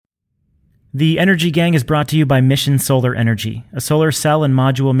The Energy Gang is brought to you by Mission Solar Energy, a solar cell and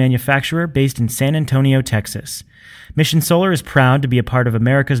module manufacturer based in San Antonio, Texas. Mission Solar is proud to be a part of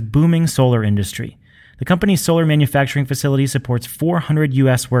America's booming solar industry. The company's solar manufacturing facility supports 400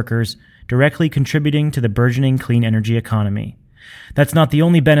 U.S. workers, directly contributing to the burgeoning clean energy economy. That's not the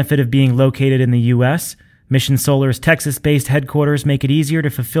only benefit of being located in the U.S. Mission Solar's Texas-based headquarters make it easier to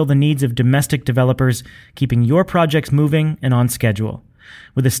fulfill the needs of domestic developers, keeping your projects moving and on schedule.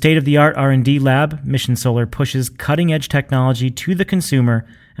 With a state-of-the-art R&D lab, Mission Solar pushes cutting-edge technology to the consumer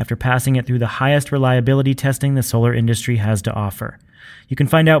after passing it through the highest reliability testing the solar industry has to offer. You can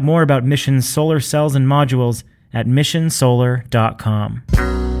find out more about Mission's solar cells and modules at missionsolar.com.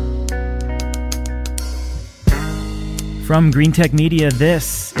 From Greentech Media,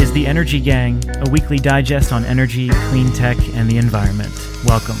 this is The Energy Gang, a weekly digest on energy, clean tech, and the environment.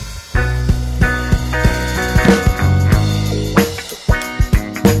 Welcome.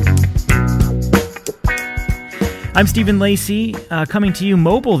 I'm Stephen Lacey, coming to you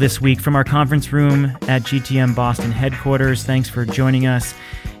mobile this week from our conference room at GTM Boston headquarters. Thanks for joining us.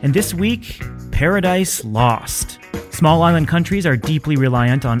 And this week, Paradise Lost. Small island countries are deeply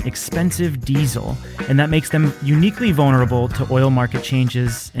reliant on expensive diesel, and that makes them uniquely vulnerable to oil market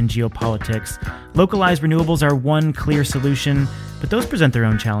changes and geopolitics. Localized renewables are one clear solution, but those present their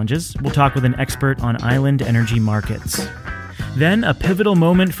own challenges. We'll talk with an expert on island energy markets. Then, a pivotal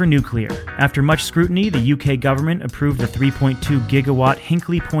moment for nuclear. After much scrutiny, the UK government approved the 3.2 gigawatt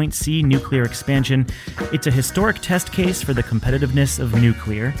Hinkley Point C nuclear expansion. It's a historic test case for the competitiveness of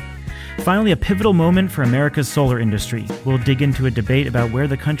nuclear. Finally, a pivotal moment for America's solar industry. We'll dig into a debate about where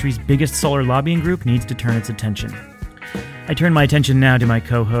the country's biggest solar lobbying group needs to turn its attention. I turn my attention now to my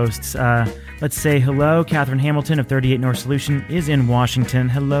co-hosts. Let's say hello. Catherine Hamilton of 38 North Solution is in Washington.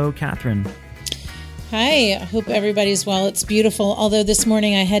 Hello, Catherine. Hi, I hope everybody's well. It's beautiful. Although this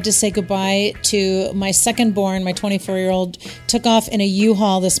morning I had to say goodbye to my second born, my 24-year-old, took off in a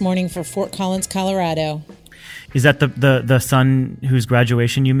U-Haul this morning for Fort Collins, Colorado. Is that the son whose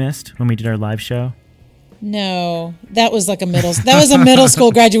graduation you missed when we did our live show? No, that was like a middle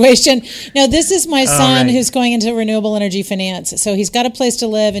school graduation. No, this is my son who's going into renewable energy finance. So he's got a place to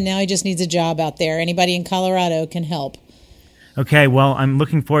live and now he just needs a job out there. Anybody in Colorado can help. Okay, well, I'm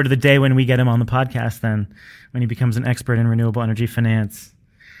looking forward to the day when we get him on the podcast then, when he becomes an expert in renewable energy finance.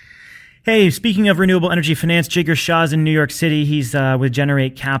 Hey, speaking of renewable energy finance, Jigar Shah's in New York City. He's with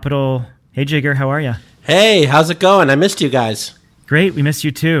Generate Capital. Hey, Jigar, how are you? Hey, how's it going? I missed you guys. Great, we missed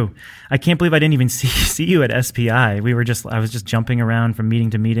you too. I can't believe I didn't even see you at SPI. I was just jumping around from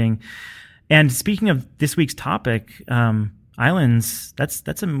meeting to meeting. And speaking of this week's topic, islands, that's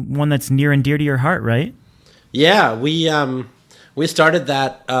one that's near and dear to your heart, right? Yeah, we started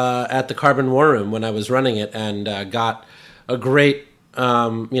that at the Carbon War Room when I was running it, and got a great,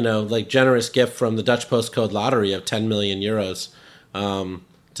 generous gift from the Dutch Postcode Lottery of 10 million euros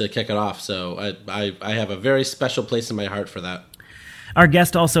to kick it off. So I have a very special place in my heart for that. Our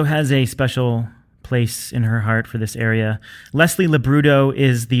guest also has a special place in her heart for this area. Leslie Labruto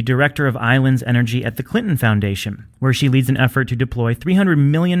is the Director of Islands Energy at the Clinton Foundation, where she leads an effort to deploy $300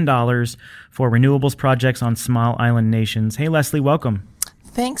 million for renewables projects on small island nations. Hey, Leslie, welcome.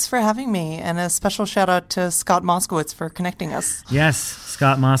 Thanks for having me, and a special shout out to Scott Moskowitz for connecting us. Yes,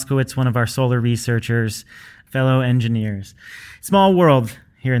 Scott Moskowitz, one of our solar researchers, fellow engineers. Small world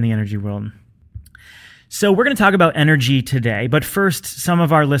here in the energy world. So we're going to talk about energy today, but first, some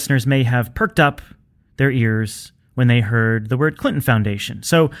of our listeners may have perked up their ears when they heard the word Clinton Foundation.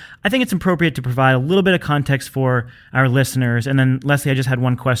 So I think it's appropriate to provide a little bit of context for our listeners. And then, Leslie, I just had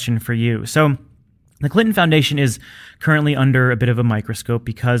one question for you. So the Clinton Foundation is currently under a bit of a microscope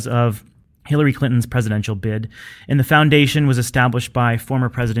because of Hillary Clinton's presidential bid. And the foundation was established by former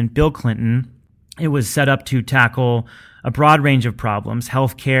President Bill Clinton. It was set up to tackle a broad range of problems: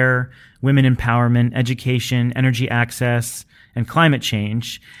 healthcare, women empowerment, education, energy access, and climate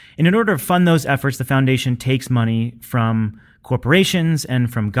change. And in order to fund those efforts, the foundation takes money from corporations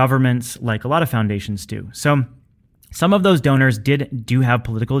and from governments, like a lot of foundations do. So some of those donors do have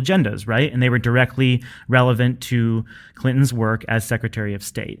political agendas, right? And they were directly relevant to Clinton's work as Secretary of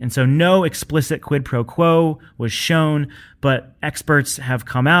State. And so no explicit quid pro quo was shown, but experts have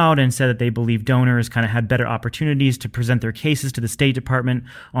come out and said that they believe donors kind of had better opportunities to present their cases to the State Department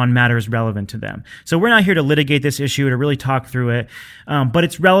on matters relevant to them. So we're not here to litigate this issue, to really talk through it, but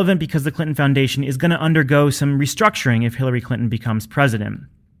it's relevant because the Clinton Foundation is going to undergo some restructuring if Hillary Clinton becomes president.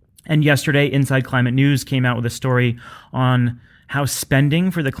 And yesterday, Inside Climate News came out with a story on how spending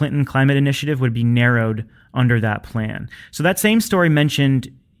for the Clinton Climate Initiative would be narrowed under that plan. So that same story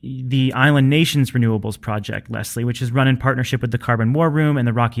mentioned the Island Nations Renewables Project, Leslie, which is run in partnership with the Carbon War Room and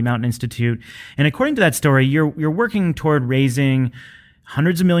the Rocky Mountain Institute. And according to that story, you're working toward raising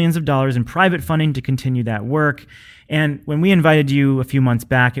hundreds of millions of dollars in private funding to continue that work. And when we invited you a few months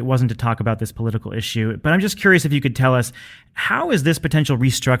back, it wasn't to talk about this political issue. But I'm just curious if you could tell us, how is this potential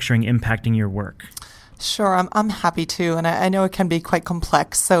restructuring impacting your work? Sure, I'm happy to, and I know it can be quite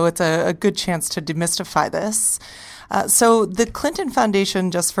complex, so it's a good chance to demystify this. So the Clinton Foundation,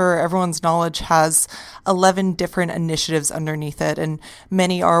 just for everyone's knowledge, has 11 different initiatives underneath it, and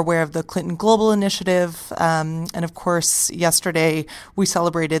many are aware of the Clinton Global Initiative. And of course, yesterday we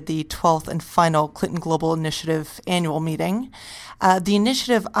celebrated the 12th and final Clinton Global Initiative annual meeting. The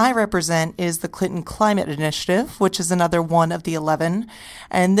initiative I represent is the Clinton Climate Initiative, which is another one of the 11.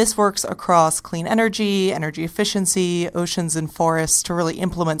 And this works across clean energy, energy efficiency, oceans and forests to really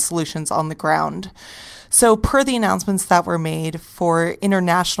implement solutions on the ground. So per the announcements that were made for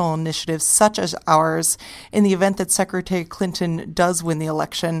international initiatives such as ours, in the event that Secretary Clinton does win the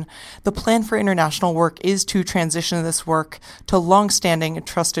election, the plan for international work is to transition this work to longstanding and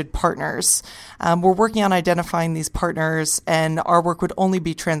trusted partners. We're working on identifying these partners, and our work would only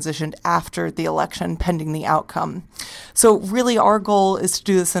be transitioned after the election, pending the outcome. So really our goal is to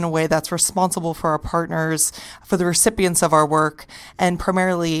do this in a way that's responsible for our partners, for the recipients of our work, and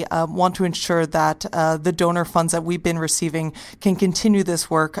primarily want to ensure that the donor funds that we've been receiving can continue this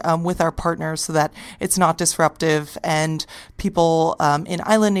work with our partners so that it's not disruptive, and people in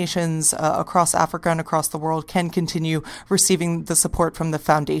island nations across Africa and across the world can continue receiving the support from the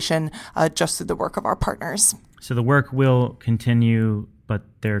foundation just through the work of our partners. So the work will continue, but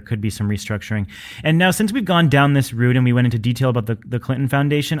there could be some restructuring. And now, since we've gone down this route and we went into detail about the Clinton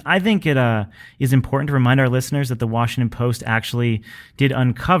Foundation, I think it is important to remind our listeners that the Washington Post actually did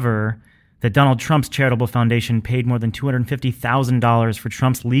uncover that Donald Trump's charitable foundation paid more than $250,000 for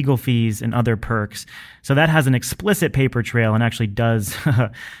Trump's legal fees and other perks. So that has an explicit paper trail and actually does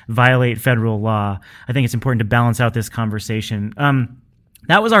violate federal law. I think it's important to balance out this conversation.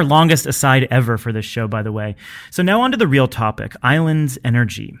 That was our longest aside ever for this show, by the way. So now on to the real topic, islands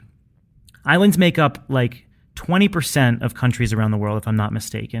energy. Islands make up like 20% of countries around the world, if I'm not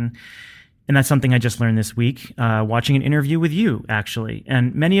mistaken. And that's something I just learned this week, watching an interview with you, actually.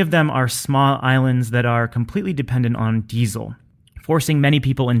 And many of them are small islands that are completely dependent on diesel, forcing many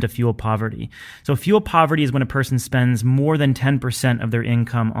people into fuel poverty. So fuel poverty is when a person spends more than 10% of their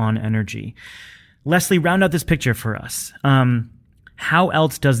income on energy. Leslie, round out this picture for us. How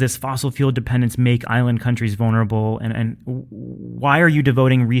else does this fossil fuel dependence make island countries vulnerable? And why are you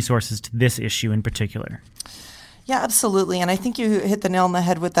devoting resources to this issue in particular? Yeah, absolutely. And I think you hit the nail on the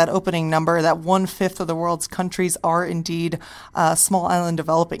head with that opening number, that 1/5 of the world's countries are indeed small island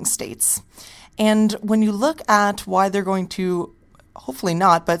developing states. And when you look at why they're going to, hopefully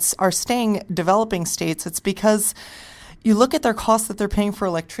not, but are staying developing states, it's because you look at their costs that they're paying for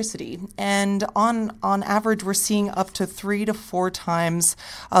electricity, and on average, we're seeing up to 3 to 4 times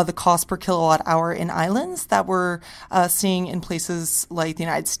the cost per kilowatt hour in islands that we're seeing in places like the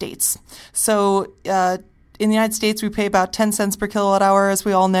United States. So in the United States, we pay about 10 cents per kilowatt hour, as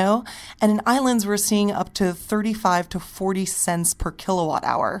we all know. And in islands, we're seeing up to 35 to 40 cents per kilowatt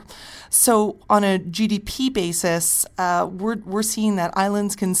hour. So on a GDP basis, we're seeing that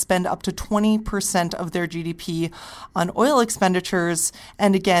islands can spend up to 20% of their GDP on oil expenditures.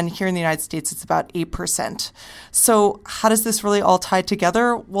 And again, here in the United States, it's about 8%. So how does this really all tie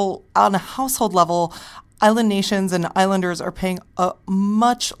together? Well, on a household level, island nations and islanders are paying a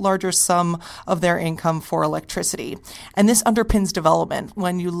much larger sum of their income for electricity. And this underpins development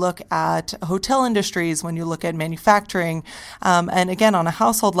when you look at hotel industries, when you look at manufacturing. And again, on a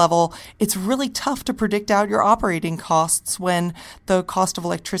household level, it's really tough to predict out your operating costs when the cost of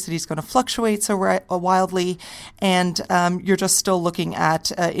electricity is going to fluctuate so wildly. And you're just still looking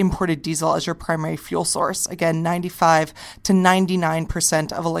at imported diesel as your primary fuel source. Again, 95 to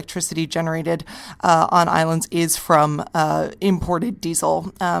 99% of electricity generated on islands is from imported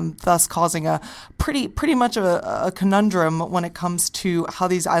diesel, thus causing a pretty much a conundrum when it comes to how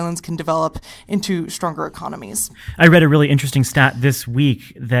these islands can develop into stronger economies. I read a really interesting stat this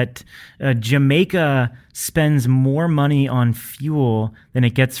week that Jamaica spends more money on fuel than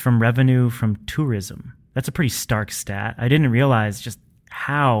it gets from revenue from tourism. That's a pretty stark stat. I didn't realize just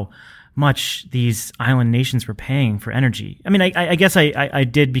how much these island nations were paying for energy. I mean, I guess I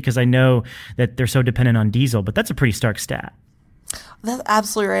did because I know that they're so dependent on diesel, but that's a pretty stark stat. That's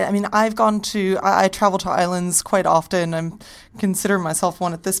absolutely right. I mean, I travel to islands quite often. I'm considering myself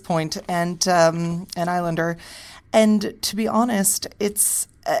one at this point, and an islander. And to be honest, it's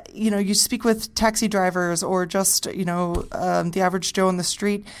you speak with taxi drivers or just, the average Joe on the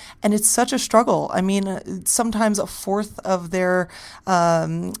street, and it's such a struggle. I mean, sometimes a fourth of their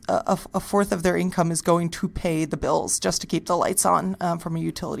income is going to pay the bills just to keep the lights on from a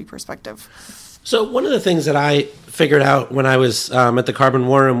utility perspective. So one of the things that I figured out when I was at the Carbon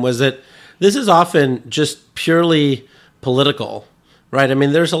War Room was that this is often just purely political. Right. I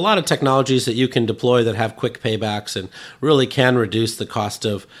mean, there's a lot of technologies that you can deploy that have quick paybacks and really can reduce the cost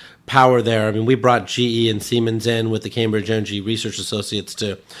of power there. I mean, we brought GE and Siemens in with the Cambridge Energy Research Associates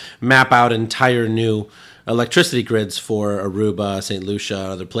to map out entire new electricity grids for Aruba, St. Lucia,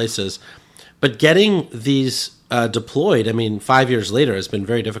 other places. But getting these deployed, 5 years later, has been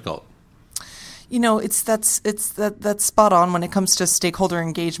very difficult. That's spot on when it comes to stakeholder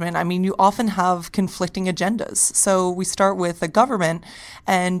engagement. I mean, you often have conflicting agendas. So we start with the government,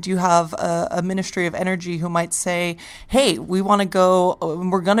 and you have a Ministry of Energy who might say, hey, we're going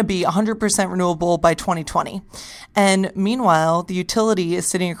to be 100% renewable by 2020. And meanwhile, the utility is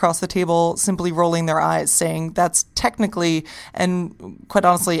sitting across the table simply rolling their eyes, saying that's technically and quite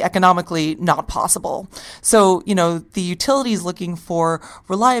honestly, economically not possible. So, the utility is looking for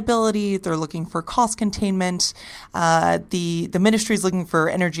reliability. They're looking for cost containment. The ministry is looking for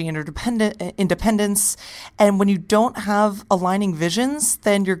energy independence. And when you don't have aligning visions,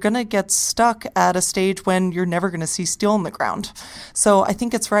 then you're going to get stuck at a stage when you're never going to see steel in the ground. So I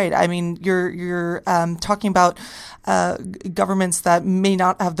think it's right. I mean, you're talking about governments that may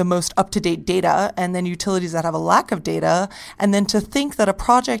not have the most up-to-date data, and then utilities that have a lack of data, and then to think that a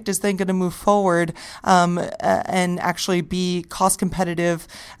project is then going to move forward and actually be cost competitive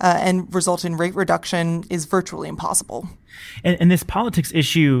and result in rate reduction is virtually impossible. And this politics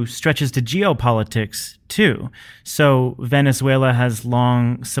issue stretches to geopolitics too. So Venezuela has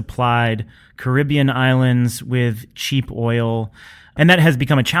long supplied Caribbean islands with cheap oil. And that has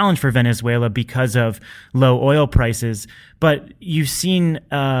become a challenge for Venezuela because of low oil prices. But you've seen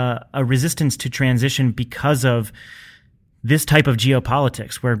a resistance to transition because of this type of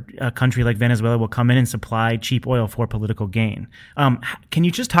geopolitics, where a country like Venezuela will come in and supply cheap oil for political gain. Can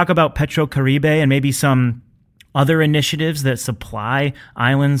you just talk about PetroCaribe and maybe some other initiatives that supply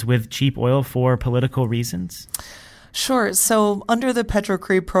islands with cheap oil for political reasons? Sure. So under the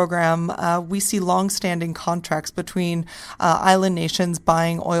PetroCaribe program, we see longstanding contracts between island nations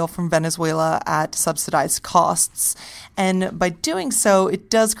buying oil from Venezuela at subsidized costs. And by doing so, it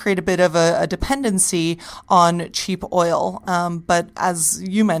does create a bit of a dependency on cheap oil. But as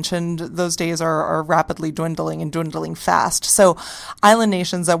you mentioned, those days are rapidly dwindling and dwindling fast. So island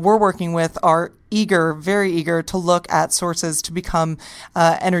nations that we're working with are very eager to look at sources to become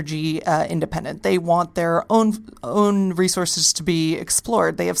energy independent. They want their own resources to be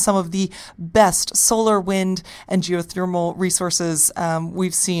explored. They have some of the best solar, wind, and geothermal resources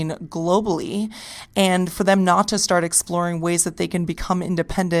we've seen globally. And for them not to start exploring ways that they can become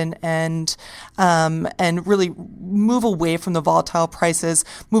independent and really move away from the volatile prices,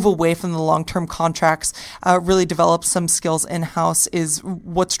 move away from the long-term contracts, really develop some skills in-house is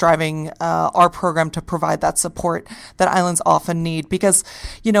what's driving our program to provide that support that islands often need. Because,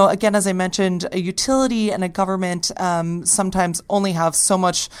 again, as I mentioned, a utility and a government sometimes only have so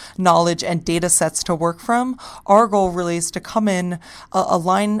much knowledge and data sets to work from. Our goal really is to come in,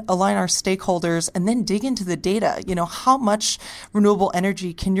 align our stakeholders, and then dig into the data. How much renewable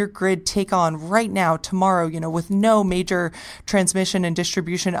energy can your grid take on right now, tomorrow, with no major transmission and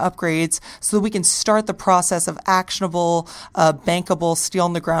distribution upgrades, so that we can start the process of actionable, bankable, steel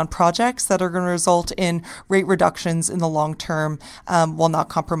in the ground projects that are going to result in rate reductions in the long term while not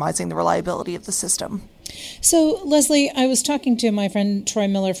compromising the reliability of the system. So, Leslie, I was talking to my friend Troy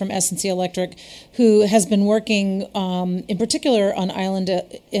Miller from S&C Electric, who has been working in particular on island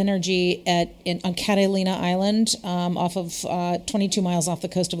energy on Catalina Island, off of 22 miles off the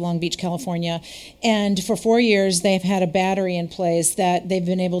coast of Long Beach, California. And for 4 years, they've had a battery in place that they've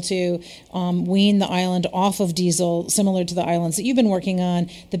been able to wean the island off of diesel, similar to the islands that you've been working on.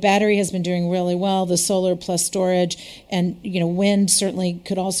 The battery has been doing really well. The solar plus storage and wind certainly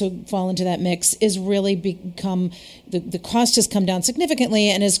could also fall into that mix, is really become the cost has come down significantly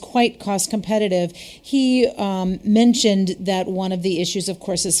and is quite cost competitive. He mentioned that one of the issues, of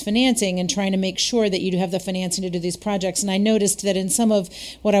course, is financing and trying to make sure that you have the financing to do these projects. And I noticed that in some of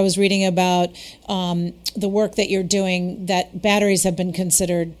what I was reading about the work that you're doing, that batteries have been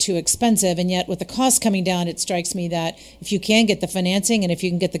considered too expensive. And yet with the cost coming down, it strikes me that if you can get the financing and if you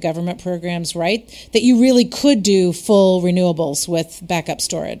can get the government programs right, that you really could do full renewables with backup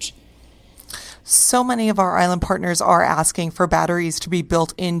storage. so many of our island partners are asking for batteries to be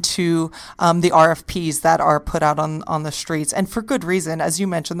built into the RFPs that are put out on the streets, and for good reason. As you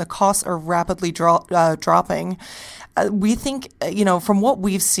mentioned, the costs are rapidly dropping. We think, from what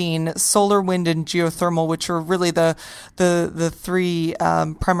we've seen, solar, wind, and geothermal, which are really the three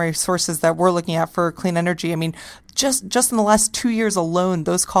primary sources that we're looking at for clean energy. I mean, just in the last 2 years alone,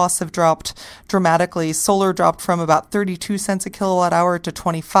 those costs have dropped dramatically. Solar dropped from about 32 cents a kilowatt hour to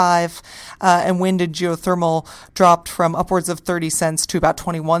 25, and wind and geothermal dropped from upwards of 30 cents to about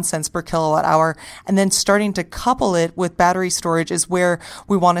 21 cents per kilowatt hour. And then starting to couple it with battery storage is where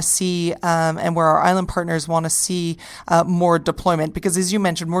we want to see, and where our island partners want to see more deployment. Because as you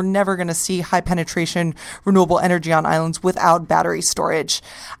mentioned, we're never going to see high penetration renewable energy on islands without battery storage.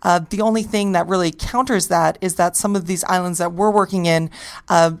 The only thing that really counters that is that some of these islands that we're working in,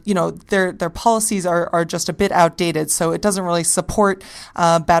 their policies are just a bit outdated, so it doesn't really support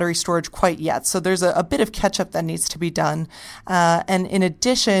battery storage quite yet. So there's a bit of catch up that needs to be done. And in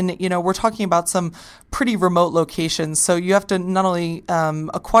addition, we're talking about some pretty remote locations. So you have to not only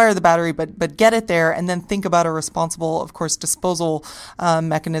acquire the battery, but get it there, and then think about a responsible, of course, disposal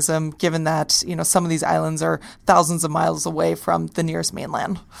mechanism, given that, some of these islands are thousands of miles away from the nearest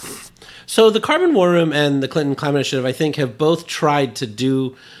mainland. So the Carbon War Room and the Clinton Climate Initiative, I think, have both tried to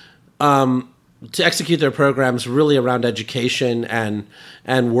do to execute their programs really around education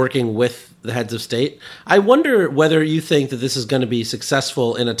and working with the heads of state. I wonder whether you think that this is going to be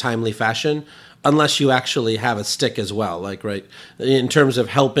successful in a timely fashion, unless you actually have a stick as well, right, in terms of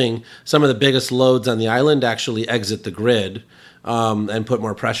helping some of the biggest loads on the island actually exit the grid and put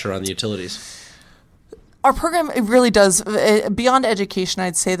more pressure on the utilities. Our program, it really does, beyond education,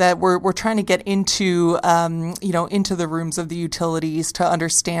 I'd say that we're trying to get into, into the rooms of the utilities to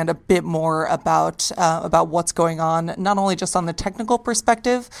understand a bit more about what's going on, not only just on the technical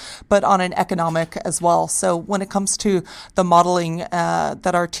perspective, but on an economic as well. So when it comes to the modeling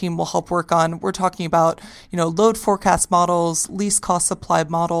that our team will help work on, we're talking about, load forecast models, least cost supply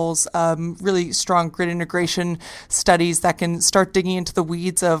models, really strong grid integration studies that can start digging into the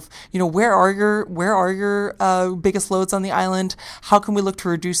weeds of, where are your biggest loads on the island? How can we look to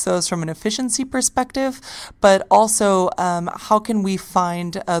reduce those from an efficiency perspective? But also, how can we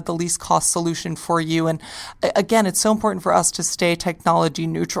find the least cost solution for you? And again, it's so important for us to stay technology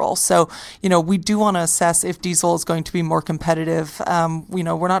neutral. So, we do want to assess if diesel is going to be more competitive.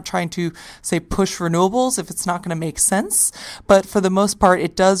 We're not trying to say push renewables if it's not going to make sense. But for the most part,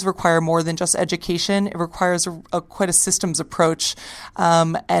 it does require more than just education. It requires quite a systems approach,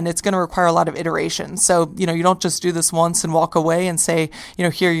 and it's going to require a lot of iteration. So, you don't just do this once and walk away and say,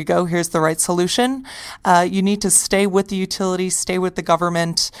 here you go, here's the right solution. You need to stay with the utility, stay with the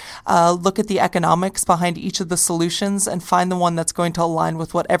government, look at the economics behind each of the solutions and find the one that's going to align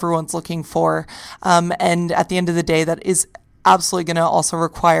with what everyone's looking for. And at the end of the day, that is absolutely going to also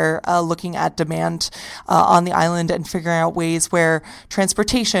require looking at demand on the island and figuring out ways where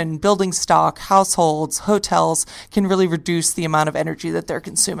transportation, building stock, households, hotels can really reduce the amount of energy that they're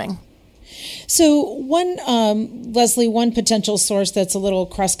consuming. So Leslie, one potential source that's a little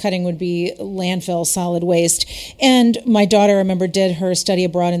cross-cutting would be landfill solid waste. And my daughter, I remember, did her study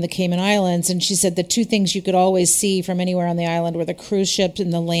abroad in the Cayman Islands, and she said the two things you could always see from anywhere on the island were the cruise ship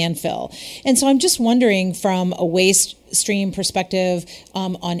and the landfill. And so I'm just wondering, from a waste stream perspective,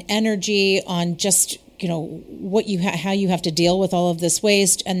 on energy, on just what how you have to deal with all of this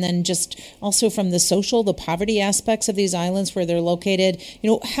waste, and then just also from the social, the poverty aspects of these islands where they're located.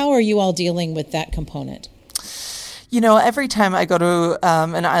 How are you all dealing with that component? Every time I go to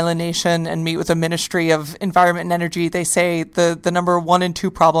an island nation and meet with a Ministry of Environment and Energy, they say the number 1 and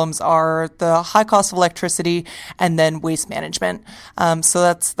 2 problems are the high cost of electricity and then waste management. So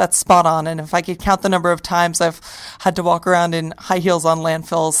that's spot on. And if I could count the number of times I've had to walk around in high heels on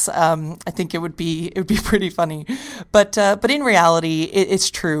landfills, I think it would be pretty funny. But in reality, it's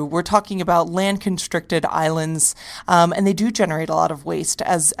true. We're talking about land constricted islands, and they do generate a lot of waste.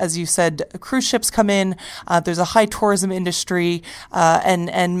 As you said, cruise ships come in. There's a high tourism industry,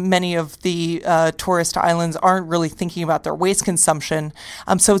 and many of the tourist islands aren't really thinking about their waste consumption.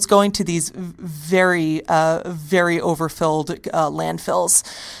 So it's going to these very, very overfilled landfills.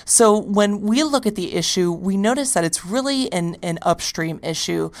 So when we look at the issue, we notice that it's really an upstream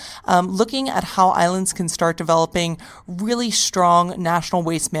issue. Looking at how islands can start developing really strong national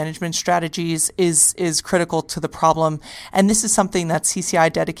waste management strategies is critical to the problem. And this is something that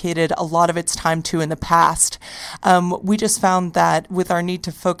CCI dedicated a lot of its time to in the past. we just found that with our need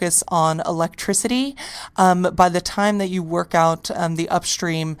to focus on electricity, by the time that you work out the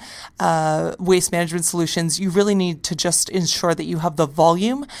upstream waste management solutions, you really need to just ensure that you have the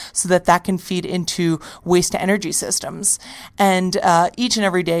volume so that that can feed into waste to energy systems. And each and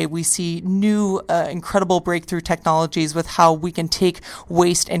every day we see new incredible breakthrough technologies with how we can take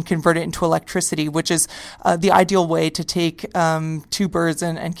waste and convert it into electricity, which is the ideal way to take two birds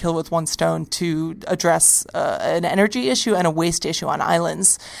and kill with one stone to address an energy issue and a waste issue on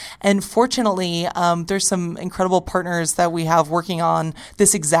islands. And fortunately, there's some incredible partners that we have working on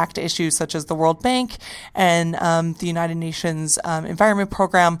this exact issue, such as the World Bank and the United Nations Environment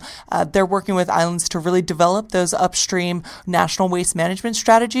Program. They're working with islands to really develop those upstream national waste management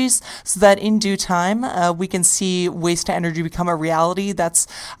strategies so that in due time we can see waste to energy become a reality that's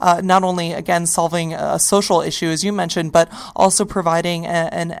not only, again, solving a social issue, as you mentioned, but also providing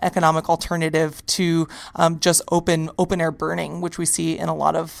an economic alternative to just open air burning, which we see in a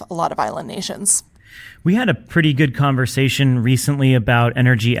lot of island nations. We had a pretty good conversation recently about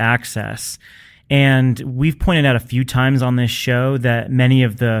energy access. And we've pointed out a few times on this show that many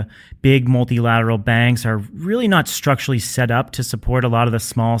of the big multilateral banks are really not structurally set up to support a lot of the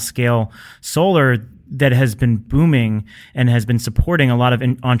small scale solar that has been booming and has been supporting a lot of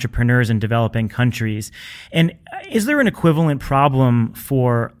entrepreneurs in developing countries. And is there an equivalent problem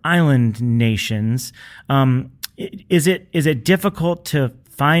for island nations? Is it difficult to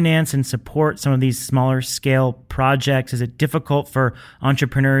finance and support some of these smaller scale projects? Is it difficult for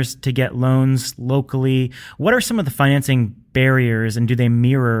entrepreneurs to get loans locally? What are some of the financing barriers, and do they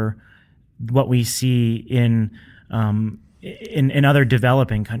mirror what we see in other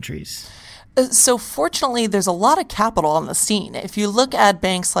developing countries? So fortunately, there's a lot of capital on the scene. If you look at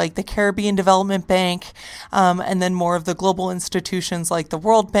banks like the Caribbean Development Bank, and then more of the global institutions like the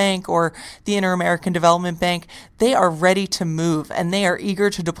World Bank or the Inter-American Development Bank, they are ready to move and they are eager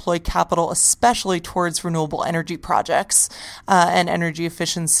to deploy capital, especially towards renewable energy projects and energy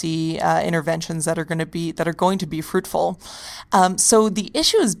efficiency interventions that are going to be fruitful. So the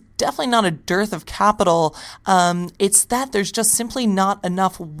issue is definitely not a dearth of capital. It's that there's just simply not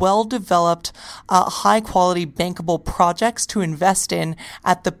enough well-developed, high-quality bankable projects to invest in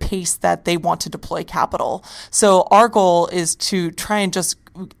at the pace that they want to deploy capital. So our goal is to try and just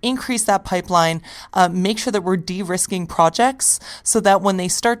increase that pipeline, make sure that we're de-risking projects so that when they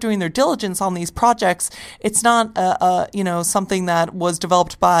start doing their diligence on these projects, it's not something that was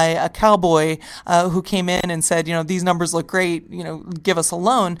developed by a cowboy who came in and said, these numbers look great, give us a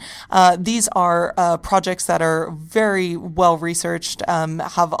loan. These are projects that are very well researched,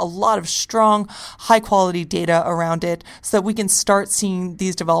 have a lot of strong, high quality data around it, so that we can start seeing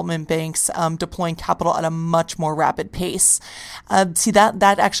these development banks deploying capital at a much more rapid pace.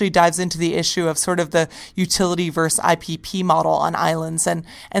 That actually dives into the issue of sort of the utility versus IPP model on islands, and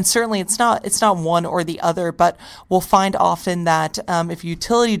certainly it's not one or the other, but we'll find often that if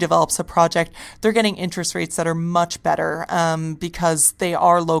utility develops a project, they're getting interest rates that are much better because they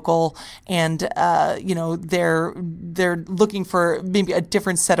are local and they're looking for maybe a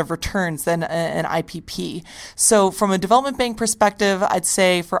different set of returns than an IPP. So from a development bank perspective, I'd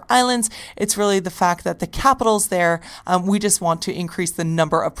say for islands, it's really the fact that the capital's there. We just want to increase the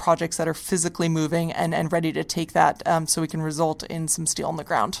number of projects that are physically moving and ready to take that so we can result in some steel on the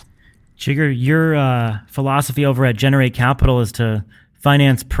ground. Jigar, your philosophy over at Generate Capital is to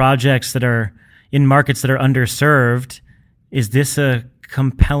finance projects that are in markets that are underserved. Is this a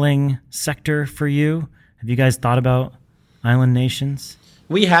compelling sector for you? Have you guys thought about island nations?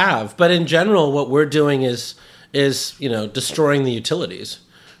 We have, but in general, what we're doing is destroying the utilities,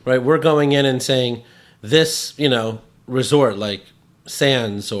 right? We're going in and saying this, resort like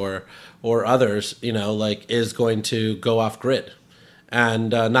Sands or others, is going to go off grid,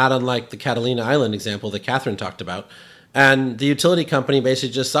 and not unlike the Catalina Island example that Catherine talked about. And the utility company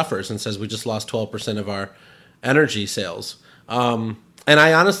basically just suffers and says we just lost 12% of our energy sales. And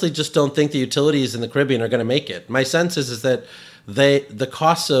I honestly just don't think the utilities in the Caribbean are going to make it. My sense is that the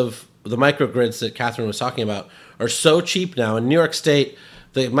costs of the microgrids that Catherine was talking about are so cheap now. In New York State,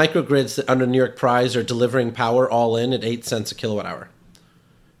 the microgrids under New York Prize are delivering power all in at 8 cents a kilowatt hour.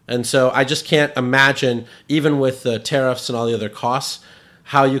 And so I just can't imagine, even with the tariffs and all the other costs,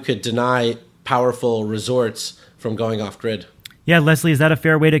 how you could deny powerful resorts from going off grid. Yeah, Leslie, is that a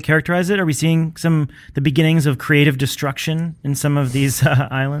fair way to characterize it? Are we seeing the beginnings of creative destruction in some of these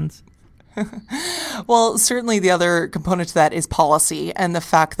islands? Well, certainly the other component to that is policy, and the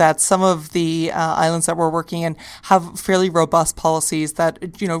fact that some of the islands that we're working in have fairly robust policies that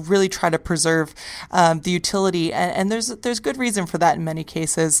really try to preserve the utility, and there's good reason for that in many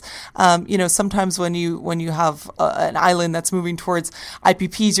cases. Sometimes when you have an island that's moving towards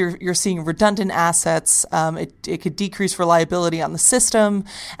IPPs, you're seeing redundant assets. It could decrease reliability on the system,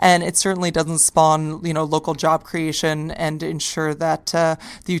 and it certainly doesn't spawn local job creation and ensure that the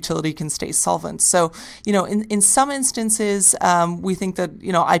utility can stay solvent. So, in some instances, we think that,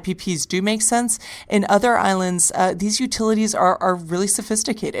 IPPs do make sense. In other islands, these utilities are really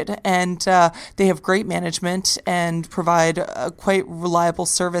sophisticated, and they have great management and provide a quite reliable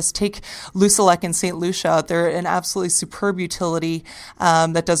service. Take Lusalek in St. Lucia. They're an absolutely superb utility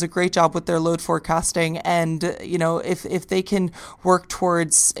that does a great job with their load forecasting. And, if they can work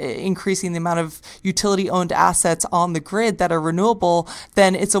towards increasing the amount of utility-owned assets on the grid that are renewable,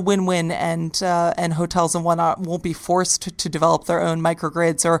 then it's a win-win, and hotels and whatnot won't be forced to develop their own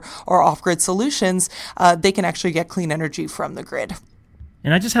microgrids or off-grid solutions. They can actually get clean energy from the grid.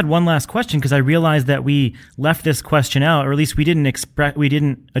 And I just had one last question, because I realized that we left this question out, or at least we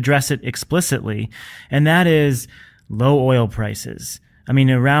didn't address it explicitly, and that is low oil prices. I mean,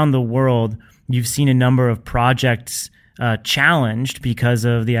 around the world, you've seen a number of projects challenged because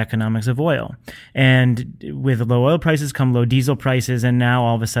of the economics of oil. And with low oil prices come low diesel prices, and now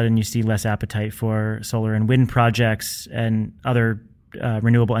all of a sudden you see less appetite for solar and wind projects and other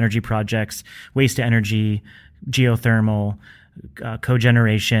renewable energy projects, waste to energy, geothermal,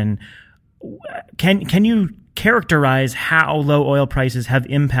 cogeneration. Can you characterize how low oil prices have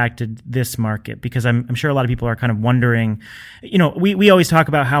impacted this market? Because I'm sure a lot of people are kind of wondering, we always talk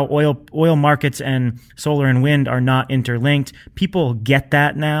about how oil markets and solar and wind are not interlinked. People get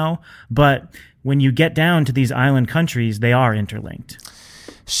that now, but when you get down to these island countries, they are interlinked.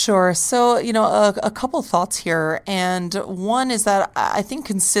 Sure. So, a couple thoughts here. And one is that I think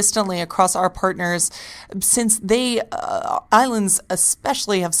consistently across our partners, since islands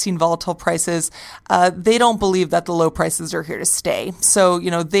especially have seen volatile prices, they don't believe that the low prices are here to stay. So,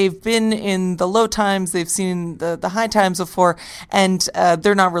 they've been in the low times, they've seen the high times before, and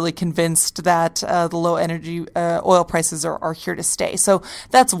they're not really convinced that the low energy oil prices are here to stay. So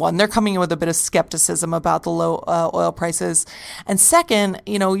that's one. They're coming in with a bit of skepticism about the low oil prices. And second,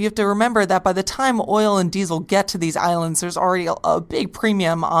 you have to remember that by the time oil and diesel get to these islands, there's already a big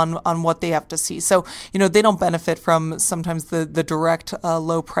premium on what they have to see. So, they don't benefit from sometimes the direct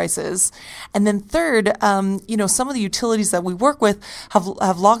low prices. And then third, some of the utilities that we work with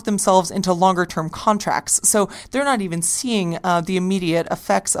have locked themselves into longer term contracts. So they're not even seeing the immediate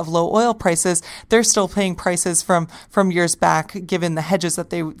effects of low oil prices. They're still paying prices from years back, given the hedges that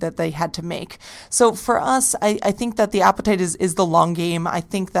they had to make. So for us, I think that the appetite is the long game. I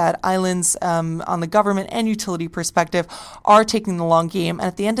think that islands, on the government and utility perspective, are taking the long game. And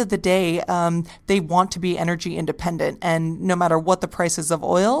at the end of the day, they want to be energy independent. And no matter what the prices of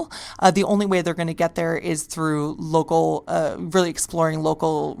oil, the only way they're going to get there is through local, really exploring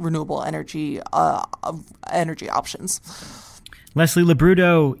local renewable energy options. Leslie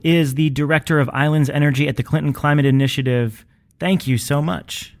Labruto is the Director of Islands Energy at the Clinton Climate Initiative. Thank you so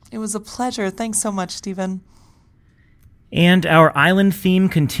much. It was a pleasure. Thanks so much, Stephen. And our island theme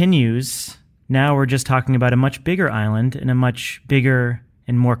continues. Now we're just talking about a much bigger island and a much bigger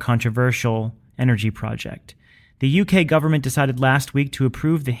and more controversial energy project. The UK government decided last week to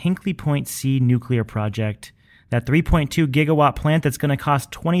approve the Hinkley Point C nuclear project, that 3.2 gigawatt plant that's going to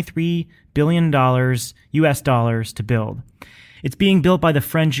cost $23 billion US dollars to build. It's being built by the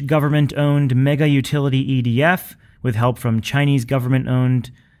French government-owned mega utility EDF with help from Chinese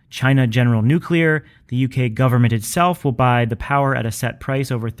government-owned China General Nuclear. The UK government itself will buy the power at a set price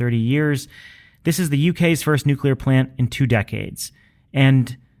over 30 years. This is the UK's first nuclear plant in 2 decades.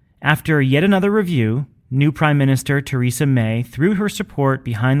 And after yet another review, new Prime Minister Theresa May threw her support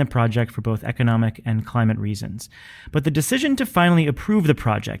behind the project for both economic and climate reasons. But the decision to finally approve the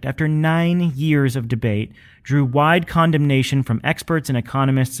project after 9 years of debate drew wide condemnation from experts and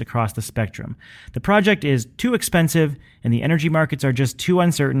economists across the spectrum. The project is too expensive, and the energy markets are just too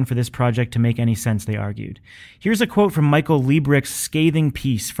uncertain for this project to make any sense, they argued. Here's a quote from Michael Liebrick's scathing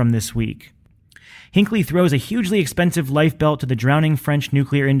piece from this week. Hinkley throws a hugely expensive life belt to the drowning French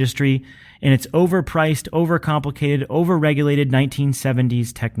nuclear industry in its overpriced, overcomplicated, overregulated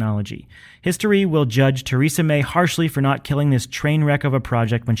 1970s technology. History will judge Theresa May harshly for not killing this train wreck of a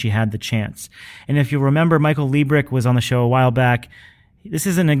project when she had the chance. And if you'll remember, Michael Liebrick was on the show a while back. This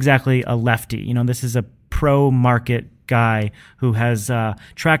isn't exactly a lefty. This is a pro-market guy who has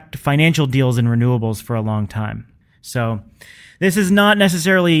tracked financial deals in renewables for a long time. So this is not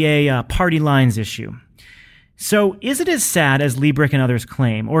necessarily a party lines issue. So is it as sad as Liebrecht and others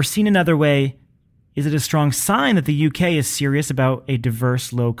claim? Or seen another way, is it a strong sign that the UK is serious about a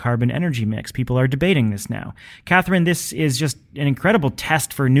diverse low-carbon energy mix? People are debating this now. Catherine, this is just an incredible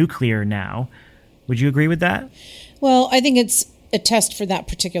test for nuclear now. Would you agree with that? Well, I think it's a test for that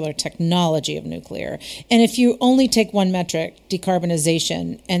particular technology of nuclear. And if you only take one metric,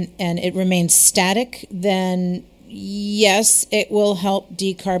 decarbonization, and it remains static, then yes, it will help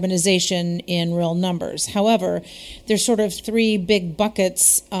decarbonization in real numbers. However, there's sort of three big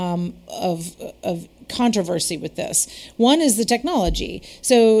buckets of controversy with this. One is the technology.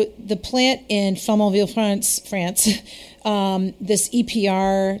 So the plant in Flamanville, France, this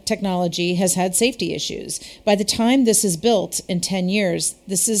EPR technology has had safety issues. By the time this is built in 10 years,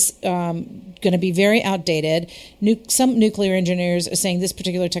 this is going to be very outdated. Some nuclear engineers are saying this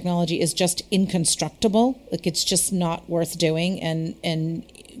particular technology is just inconstructible, like it's just not worth doing, and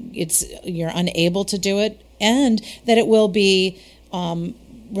you're unable to do it, and that it will be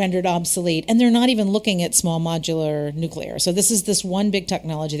rendered obsolete. And they're not even looking at small modular nuclear. So this is this one big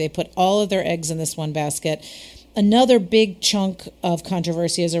technology. They put all of their eggs in this one basket. Another big chunk of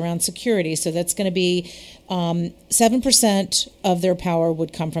controversy is around security. So that's going to be 7% of their power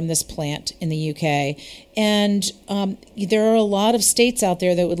would come from this plant in the UK. And there are a lot of states out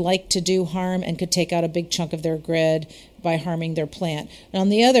there that would like to do harm and could take out a big chunk of their grid by harming their plant. And on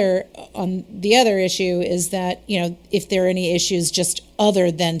the other issue is that, if there are any issues just other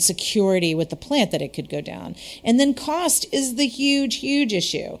than security with the plant, that it could go down. And then cost is the huge, huge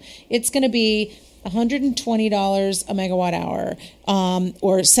issue. It's going to be $120 a megawatt hour,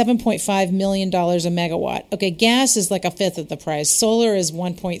 or $7.5 million a megawatt. Okay, gas is like a fifth of the price. Solar is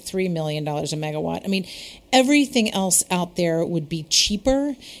 $1.3 million a megawatt. I mean, everything else out there would be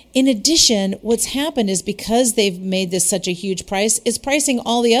cheaper. In addition, what's happened is because they've made this such a huge price, is pricing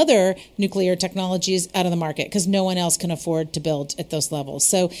all the other nuclear technologies out of the market because no one else can afford to build at those levels.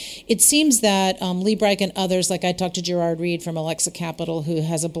 So it seems that Liebrecht and others, like I talked to Gerard Reed from Alexa Capital, who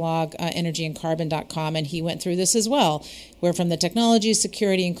has a blog, energyandcarbon.com, and he went through this as well, where from the technology,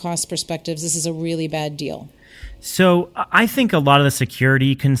 security, and cost perspectives, this is a really bad deal. So I think a lot of the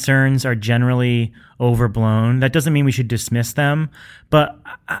security concerns are generally overblown. That doesn't mean we should dismiss them, but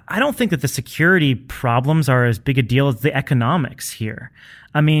I don't think that the security problems are as big a deal as the economics here.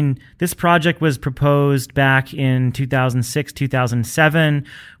 I mean, this project was proposed back in 2006, 2007,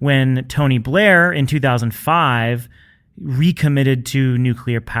 when Tony Blair in 2005 recommitted to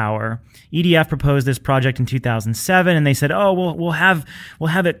nuclear power. EDF proposed this project in 2007, and they said, "Oh, we'll have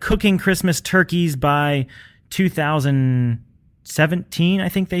it cooking Christmas turkeys by 2017, I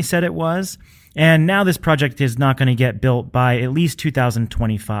think they said it was." And now this project is not going to get built by at least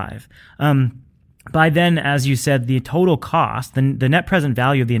 2025. By then, as you said, the total cost, the net present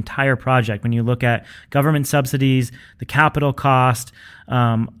value of the entire project, when you look at government subsidies, the capital cost,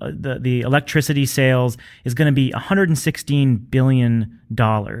 the electricity sales, is going to be $116 billion.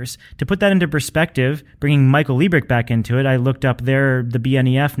 To put that into perspective, bringing Michael Liebrecht back into it, I looked up the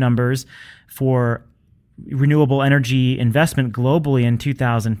BNEF numbers for renewable energy investment globally in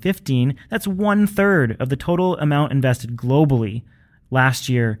 2015. That's 1/3 of the total amount invested globally last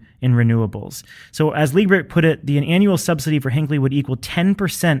year in renewables. So as Liebrecht put it, the annual subsidy for Hinkley would equal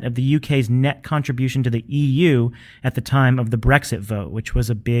 10% of the UK's net contribution to the EU at the time of the Brexit vote, which was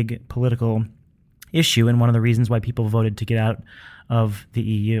a big political issue and one of the reasons why people voted to get out of the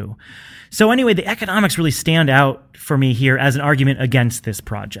EU. So anyway, the economics really stand out for me here as an argument against this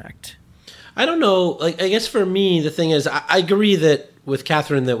project. I don't know. I guess for me, the thing is, I agree that with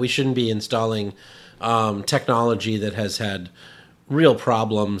Catherine that we shouldn't be installing technology that has had real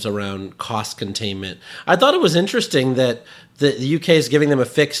problems around cost containment. I thought it was interesting that the UK is giving them a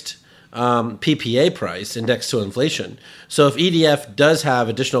fixed PPA price indexed to inflation. So if EDF does have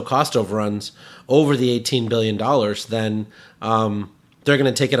additional cost overruns over the $18 billion, then they're going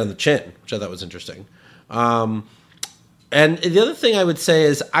to take it on the chin, which I thought was interesting. And the other thing I would say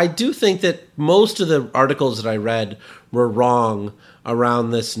is I do think that most of the articles that I read were wrong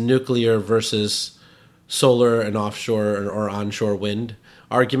around this nuclear versus solar and offshore or onshore wind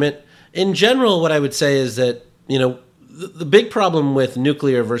argument. In general, what I would say is that, the big problem with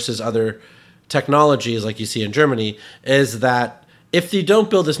nuclear versus other technologies like you see in Germany is that if you don't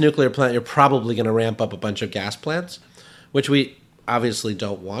build this nuclear plant, you're probably going to ramp up a bunch of gas plants, which we obviously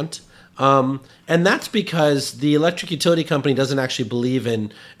don't want. And that's because the electric utility company doesn't actually believe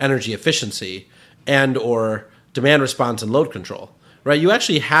in energy efficiency and or demand response and load control, right? You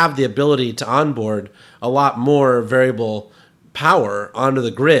actually have the ability to onboard a lot more variable power onto the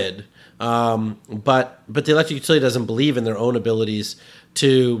grid But the electric utility doesn't believe in their own abilities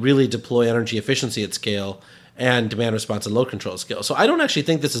to really deploy energy efficiency at scale and demand response and load control at scale. So I don't actually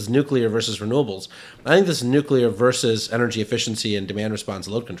think this is nuclear versus renewables. I think this is nuclear versus energy efficiency and demand response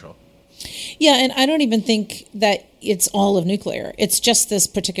and load control. Yeah, and I don't even think that it's all of nuclear. It's just this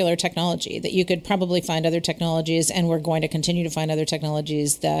particular technology that you could probably find other technologies, and we're going to continue to find other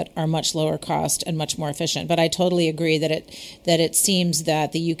technologies that are much lower cost and much more efficient. But I totally agree that it seems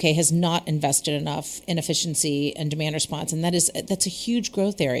that the UK has not invested enough in efficiency and demand response, and that's a huge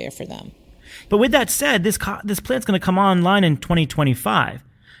growth area for them. But with that said, this plant's going to come online in 2025.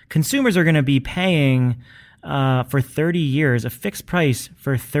 Consumers are going to be paying for 30 years, a fixed price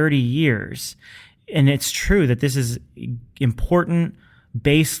for 30 years. And it's true that this is important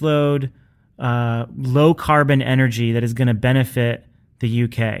baseload, low carbon energy that is going to benefit the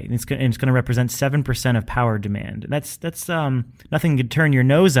UK. It's going to represent 7% of power demand. That's nothing to turn your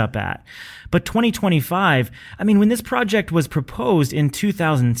nose up at. But 2025, I mean, when this project was proposed in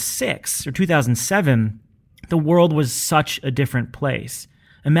 2006 or 2007, the world was such a different place.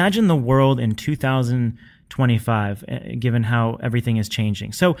 Imagine the world in 2025, given how everything is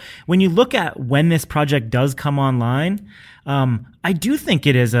changing. So when you look at when this project does come online, I do think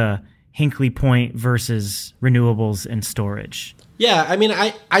it is a Hinkley Point versus renewables and storage. Yeah, I mean,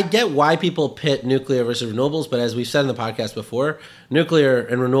 I get why people pit nuclear versus renewables, but as we've said in the podcast before, nuclear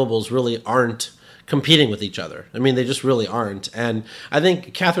and renewables really aren't competing with each other. I mean, they just really aren't. And I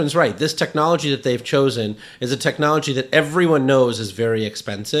think Catherine's right. This technology that they've chosen is a technology that everyone knows is very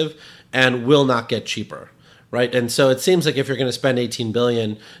expensive and will not get cheaper, right? And so it seems like if you're going to spend 18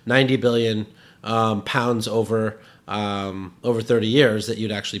 billion, 90 billion pounds over 30 years, that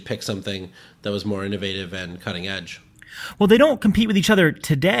you'd actually pick something that was more innovative and cutting edge. Well, they don't compete with each other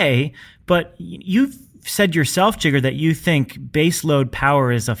today, but you've said yourself, Jigar, that you think baseload power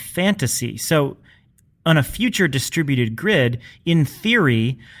is a fantasy. So on a future distributed grid, in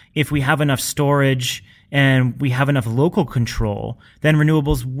theory, if we have enough storage and we have enough local control, then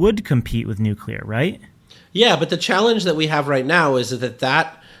renewables would compete with nuclear, right? Yeah, but the challenge that we have right now is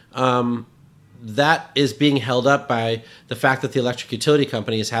that is being held up by the fact that the electric utility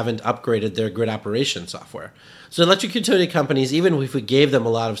companies haven't upgraded their grid operation software. So electric utility companies, even if we gave them a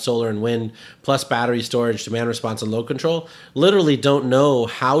lot of solar and wind, plus battery storage, demand response, and load control, literally don't know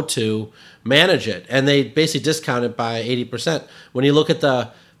how to manage it. And they basically discount it by 80%. When you look at the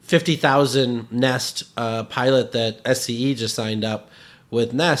 50,000 Nest pilot that SCE just signed up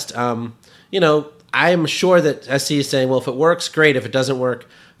with Nest, I'm sure that SCE is saying, well, if it works, great. If it doesn't work,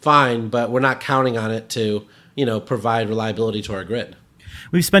 fine, but we're not counting on it to, provide reliability to our grid.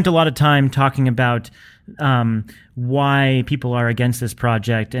 We've spent a lot of time talking about why people are against this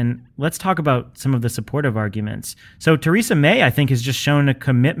project, and let's talk about some of the supportive arguments. So Theresa May, I think, has just shown a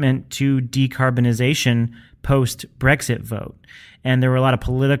commitment to decarbonization post-Brexit vote. And there were a lot of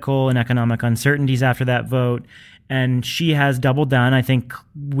political and economic uncertainties after that vote. And she has doubled down, I think,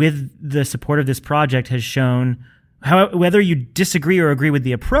 with the support of this project has shown, whether you disagree or agree with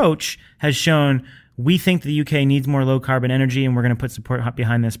the approach, has shown we think the UK needs more low carbon energy, and we're going to put support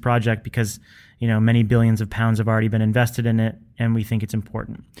behind this project because, many billions of pounds have already been invested in it, and we think it's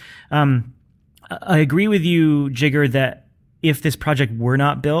important. I agree with you, Jigar, that if this project were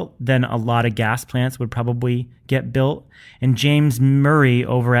not built, then a lot of gas plants would probably get built. And James Murray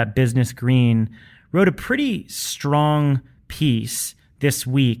over at Business Green wrote a pretty strong piece this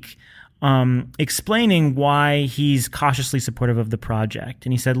week explaining why he's cautiously supportive of the project.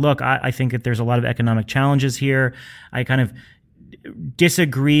 And he said, look, I think that there's a lot of economic challenges here. I kind of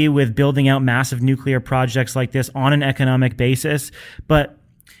disagree with building out massive nuclear projects like this on an economic basis, but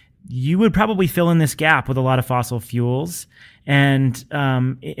you would probably fill in this gap with a lot of fossil fuels. And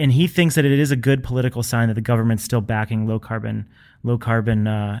he thinks that it is a good political sign that the government's still backing low carbon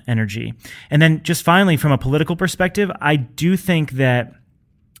energy. And then just finally, from a political perspective, I do think that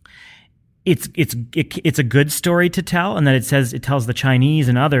it's a good story to tell, and that it tells the Chinese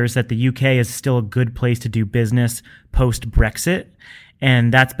and others that the UK is still a good place to do business post Brexit.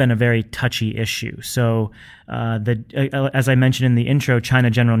 And that's been a very touchy issue. So, as I mentioned in the intro, China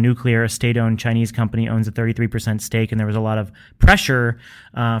General Nuclear, a state-owned Chinese company, owns a 33% stake, and there was a lot of pressure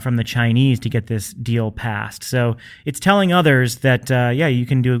from the Chinese to get this deal passed. So it's telling others that, you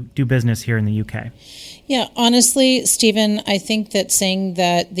can do business here in the UK. Yeah, honestly, Stephen, I think that saying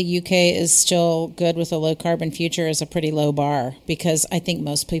that the UK is still good with a low-carbon future is a pretty low bar, because I think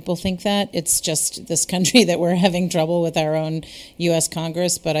most people think that. It's just this country that we're having trouble with our own U.S.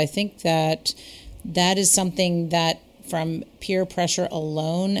 Congress, but I think that is something that from peer pressure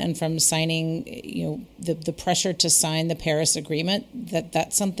alone and from signing, the pressure to sign the Paris Agreement,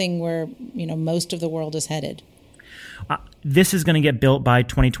 that's something where, most of the world is headed. This is going to get built by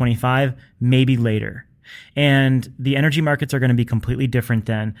 2025, maybe later. And the energy markets are going to be completely different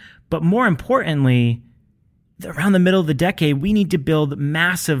then. But more importantly, around the middle of the decade, we need to build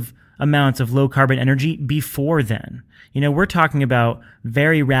massive amounts of low carbon energy before then. We're talking about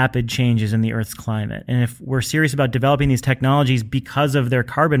very rapid changes in the Earth's climate. And if we're serious about developing these technologies because of their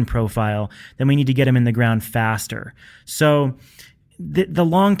carbon profile, then we need to get them in the ground faster. So the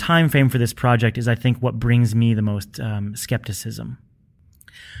long time frame for this project is, I think, what brings me the most skepticism.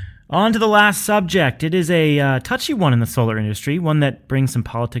 On to the last subject. It is a touchy one in the solar industry, one that brings some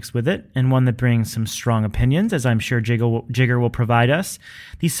politics with it, and one that brings some strong opinions, as I'm sure Jigar will provide us.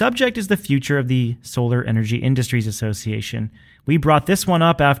 The subject is the future of the Solar Energy Industries Association. We brought this one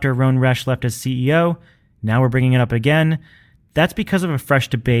up after Ron Resch left as CEO. Now we're bringing it up again. That's because of a fresh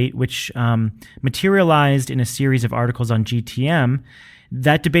debate which materialized in a series of articles on GTM.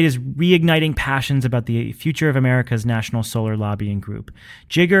 That debate is reigniting passions about the future of America's national solar lobbying group.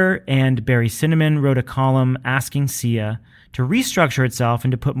 Jigar and Barry Cinnamon wrote a column asking SEIA to restructure itself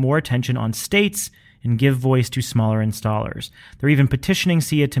and to put more attention on states and give voice to smaller installers. They're even petitioning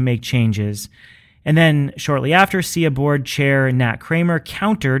SEIA to make changes. And then shortly after, SEIA board chair Nat Kramer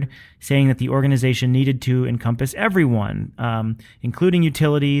countered, saying that the organization needed to encompass everyone, including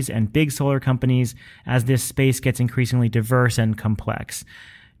utilities and big solar companies, as this space gets increasingly diverse and complex.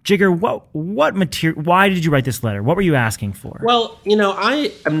 Jigar, what material? Why did you write this letter? What were you asking for? Well,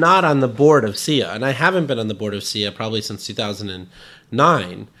 I am not on the board of SEIA, and I haven't been on the board of SEIA probably since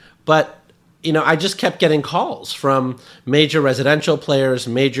 2009. But I just kept getting calls from major residential players,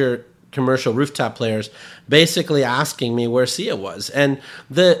 major commercial rooftop players, basically asking me where SEIA was. And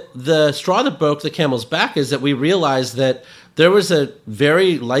the straw that broke the camel's back is that we realized that there was a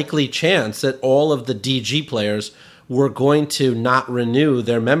very likely chance that all of the DG players were going to not renew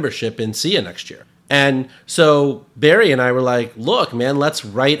their membership in SEIA next year. And so Barry and I were like, look, man, let's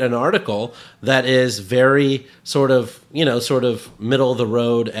write an article that is very sort of middle of the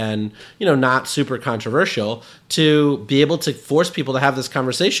road and, not super controversial to be able to force people to have this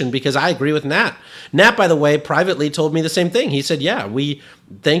conversation, because I agree with Nat. Nat, by the way, privately told me the same thing. He said, yeah, we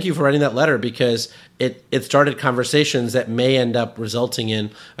thank you for writing that letter because it started conversations that may end up resulting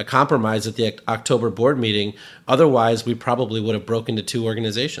in a compromise at the October board meeting. Otherwise, we probably would have broken into two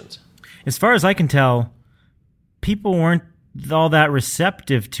organizations. As far as I can tell, people weren't all that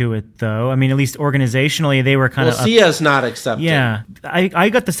receptive to it, though. I mean, at least organizationally, they were kind of... Well, SEIA's not accepting. Yeah. I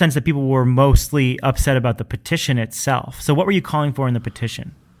got the sense that people were mostly upset about the petition itself. So what were you calling for in the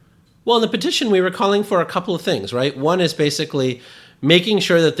petition? Well, in the petition, we were calling for a couple of things, right? One is basically making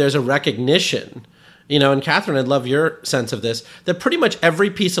sure that there's a recognition, and Catherine, I'd love your sense of this, that pretty much every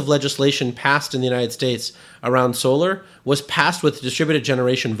piece of legislation passed in the United States around solar was passed with distributed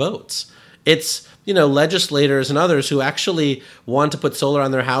generation votes. It's, legislators and others who actually want to put solar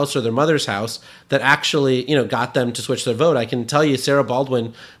on their house or their mother's house that actually, got them to switch their vote. I can tell you Sarah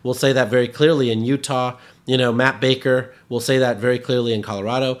Baldwin will say that very clearly in Utah. Matt Baker will say that very clearly in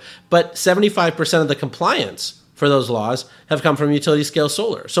Colorado. But 75% of the compliance for those laws have come from utility scale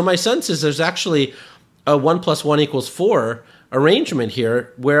solar. So my sense is there's actually a 1 + 1 = 4 arrangement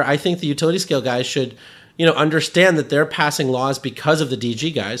here where I think the utility scale guys should, understand that they're passing laws because of the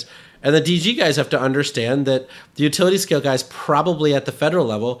DG guys. And the DG guys have to understand that the utility scale guys probably at the federal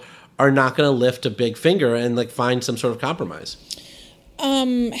level are not going to lift a big finger and find some sort of compromise.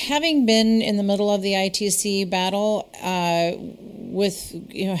 Having been in the middle of the ITC battle with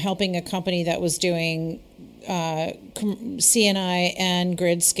helping a company that was doing CNI and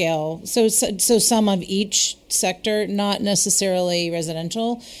grid scale, so some of each sector, not necessarily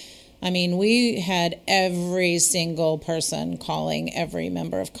residential. I mean, we had every single person calling every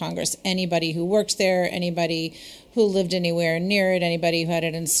member of Congress, anybody who worked there, anybody who lived anywhere near it, anybody who had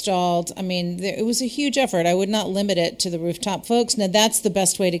it installed. I mean, it was a huge effort. I would not limit it to the rooftop folks. Now, that's the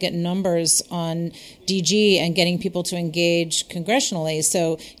best way to get numbers on DG and getting people to engage congressionally.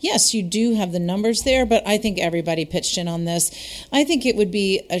 So, yes, you do have the numbers there, but I think everybody pitched in on this. I think it would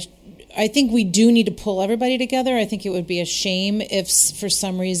be I think we do need to pull everybody together. I think it would be a shame if, for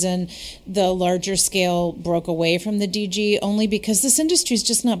some reason, the larger scale broke away from the DG, only because this industry is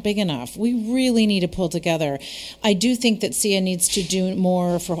just not big enough. We really need to pull together. I do think that SEIA needs to do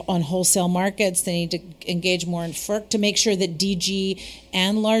more on wholesale markets. They need to engage more in FERC to make sure that DG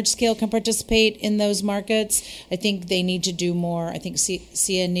and large scale can participate in those markets. I think they need to do more. I think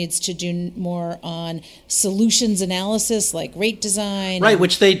SEIA needs to do more on solutions analysis, like rate design. Right,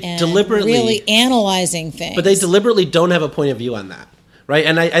 which they deliberately... really analyzing things. But they deliberately don't have a point of view on that, right?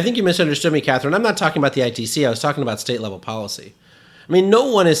 And I think you misunderstood me, Catherine. I'm not talking about the ITC. I was talking about state-level policy. I mean, no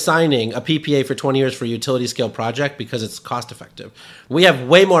one is signing a PPA for 20 years for a utility-scale project because it's cost-effective. We have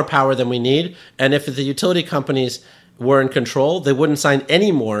way more power than we need, and if the utility companies were in control, they wouldn't sign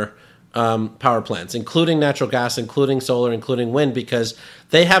any more power plants, including natural gas, including solar, including wind, because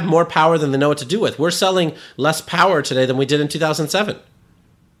they have more power than they know what to do with. We're selling less power today than we did in 2007.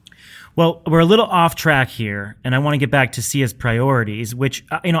 Well, we're a little off track here, and I want to get back to SEIA's priorities, which,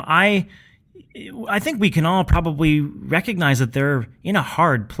 I think we can all probably recognize that they're in a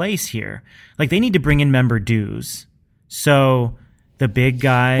hard place here. Like, they need to bring in member dues. So the big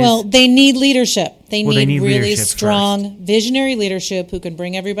guys... Well, they need leadership. They need really strong, first. Visionary leadership who can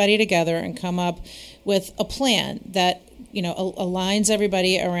bring everybody together and come up with a plan that, aligns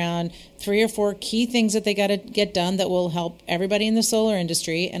everybody around 3 or 4 key things that they got to get done that will help everybody in the solar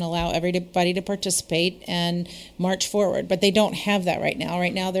industry and allow everybody to participate and march forward. But they don't have that right now.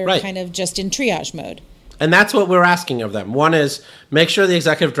 Right now, they're kind of just in triage mode. And that's what we're asking of them. One is make sure the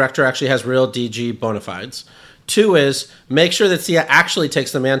executive director actually has real DG bona fides. 2 is make sure that SEIA actually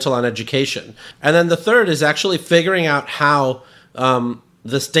takes the mantle on education. And then the third is actually figuring out how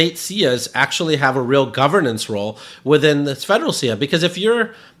the state SEIAs actually have a real governance role within this federal SEIA. Because if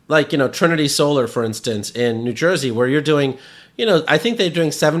you're like, Trinity Solar, for instance, in New Jersey, where you're doing, I think they're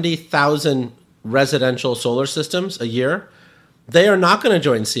doing 70,000 residential solar systems a year, they are not going to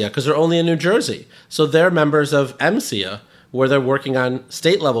join SEIA because they're only in New Jersey. So they're members of MSEIA, where they're working on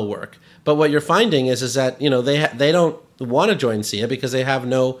state level work. But what you're finding is that, they don't want to join SEIA because they have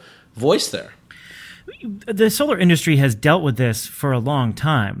no voice there. The solar industry has dealt with this for a long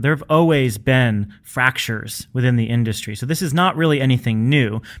time. There have always been fractures within the industry. So this is not really anything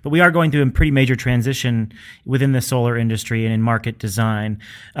new, but we are going through a pretty major transition within the solar industry and in market design.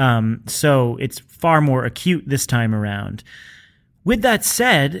 So it's far more acute this time around. With that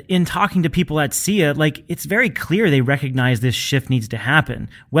said, in talking to people at SEIA, it's very clear they recognize this shift needs to happen.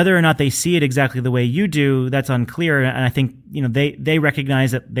 Whether or not they see it exactly the way you do, that's unclear. And I think, they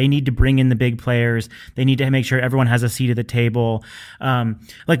recognize that they need to bring in the big players. They need to make sure everyone has a seat at the table.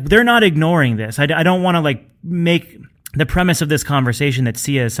 They're not ignoring this. I don't want to make the premise of this conversation that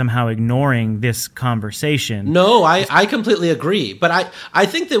SEIA is somehow ignoring this conversation. No, I completely agree. But I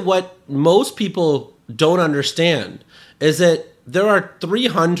think that what most people don't understand is that there are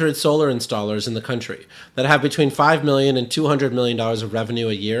 300 solar installers in the country that have between $5 million and $200 million of revenue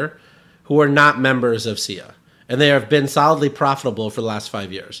a year who are not members of SEIA. And they have been solidly profitable for the last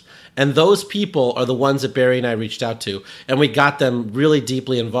 5 years. And those people are the ones that Barry and I reached out to. And we got them really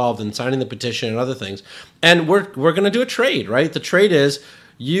deeply involved in signing the petition and other things. And we're going to do a trade, right? The trade is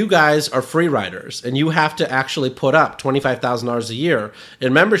you guys are free riders, and you have to actually put up $25,000 a year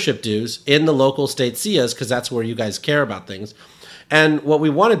in membership dues in the local state SEIAs because that's where you guys care about things. And what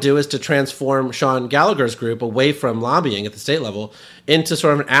we want to do is to transform Sean Gallagher's group away from lobbying at the state level into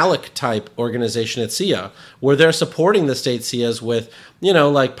sort of an ALEC-type organization at SEIA, where they're supporting the state SEIAs with,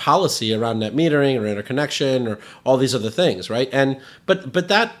 policy around net metering or interconnection or all these other things, right? And but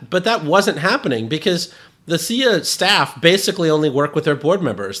that wasn't happening because the SEIA staff basically only work with their board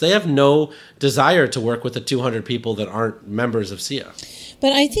members. They have no desire to work with the 200 people that aren't members of SEIA.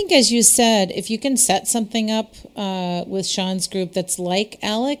 But I think, as you said, if you can set something up with Sean's group that's like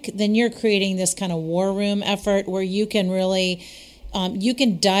ALEC, then you're creating this kind of war room effort where you can really you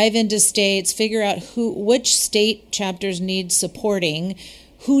can dive into states, figure out which state chapters need supporting,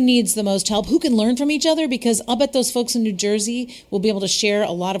 who needs the most help, who can learn from each other, because I'll bet those folks in New Jersey will be able to share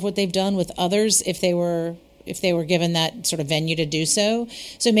a lot of what they've done with others if they were given that sort of venue to do so.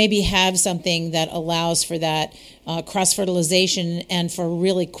 So maybe have something that allows for that cross-fertilization and for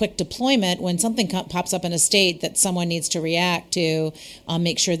really quick deployment when something pops up in a state that someone needs to react to,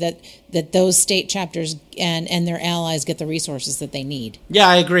 make sure that those state chapters and their allies get the resources that they need. Yeah,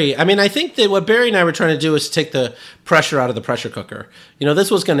 I agree. I mean, I think that what Barry and I were trying to do is take the pressure out of the pressure cooker.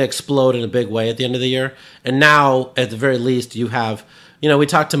 This was going to explode in a big way at the end of the year. And now, at the very least, you have... we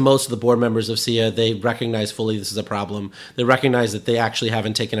talked to most of the board members of SEIA. They recognize fully this is a problem. They recognize that they actually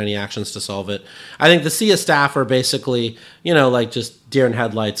haven't taken any actions to solve it. I think the SEIA staff are basically, just deer in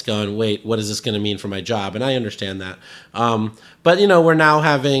headlights going, wait, what is this going to mean for my job? And I understand that. But, we're now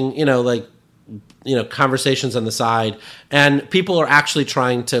having, conversations on the side, and people are actually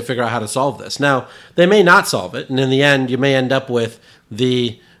trying to figure out how to solve this. Now, they may not solve it, and in the end, you may end up with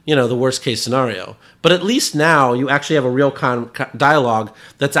the the worst case scenario. But at least now you actually have a real dialogue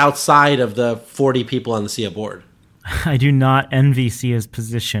that's outside of the 40 people on the SEIA board. I do not envy SEIA's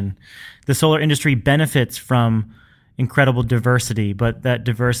position. The solar industry benefits from incredible diversity, but that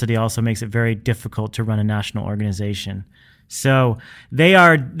diversity also makes it very difficult to run a national organization. So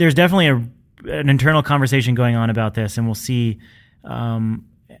there's definitely an internal conversation going on about this, and we'll see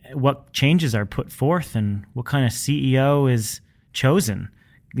what changes are put forth and what kind of CEO is chosen.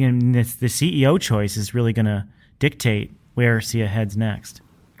 The CEO choice is really going to dictate where SEIA heads next.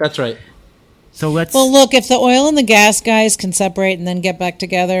 That's right. So Well, look, if the oil and the gas guys can separate and then get back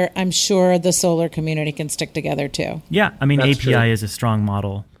together, I'm sure the solar community can stick together too. Yeah, I mean, That's API true. is a strong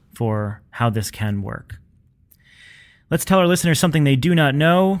model for how this can work. Let's tell our listeners something they do not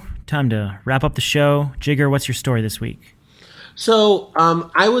know. Time to wrap up the show. Jigger, what's your story this week? So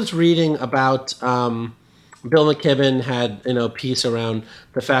I was reading about Bill McKibben had a piece around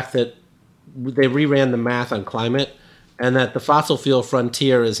the fact that they reran the math on climate, and that the fossil fuel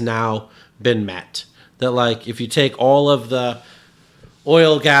frontier has now been met. That like if you take all of the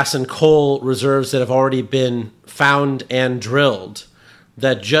oil, gas, and coal reserves that have already been found and drilled,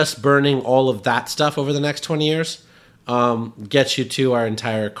 that just burning all of that stuff over the next 20 years gets you to our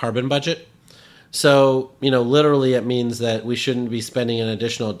entire carbon budget. So, literally it means that we shouldn't be spending an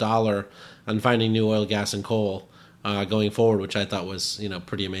additional $1 on finding new oil, gas, and coal going forward, which I thought was,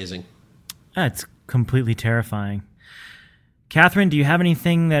 pretty amazing. That's completely terrifying. Catherine, do you have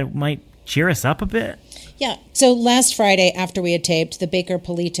anything that might cheer us up a bit? Yeah. So last Friday, after we had taped, the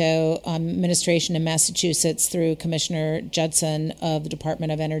Baker-Polito administration in Massachusetts, through Commissioner Judson of the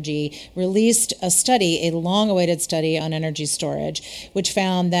Department of Energy, released a study, a long-awaited study on energy storage, which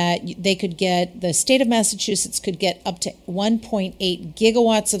found that the state of Massachusetts could get up to 1.8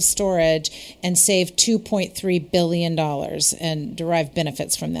 gigawatts of storage and save $2.3 billion and derive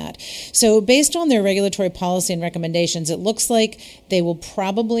benefits from that. So based on their regulatory policy and recommendations, it looks like they will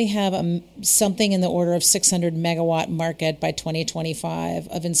probably have something in the order of 600 megawatt market by 2025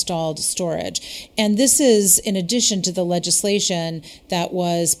 of installed storage. And this is in addition to the legislation that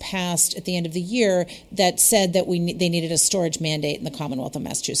was passed at the end of the year that said that they needed a storage mandate in the Commonwealth of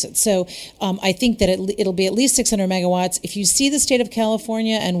Massachusetts. So I think that it'll be at least 600 megawatts. If you see the state of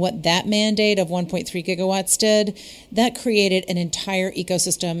California and what that mandate of 1.3 gigawatts did, that created an entire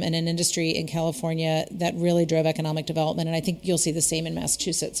ecosystem and an industry in California that really drove economic development. And I think you'll see the same in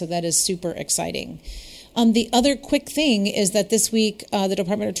Massachusetts. So that is super exciting. The other quick thing is that this week, the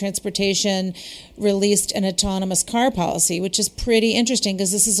Department of Transportation released an autonomous car policy, which is pretty interesting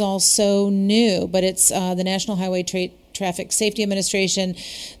because this is all so new. But it's the National Highway Traffic Safety Administration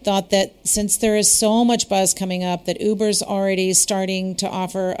thought that since there is so much buzz coming up, that Uber's already starting to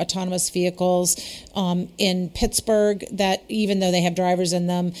offer autonomous vehicles in Pittsburgh, that even though they have drivers in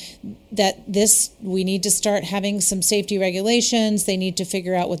them, we need to start having some safety regulations. They need to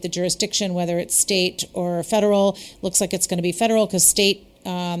figure out what the jurisdiction, whether it's state or federal. Looks like it's going to be federal because state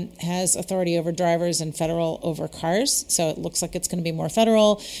has authority over drivers and federal over cars. So it looks like it's going to be more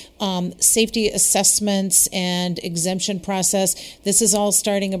federal. Safety assessments and exemption process. This is all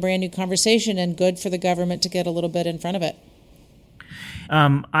starting a brand new conversation and good for the government to get a little bit in front of it.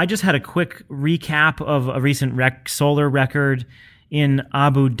 I just had a quick recap of a recent solar record in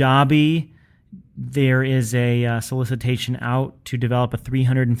Abu Dhabi. There is a solicitation out to develop a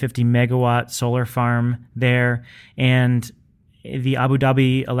 350 megawatt solar farm there, and the Abu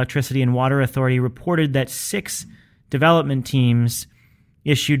Dhabi Electricity and Water Authority reported that 6 development teams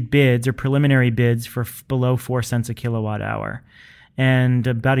issued bids or preliminary bids for below 4 cents a kilowatt hour. And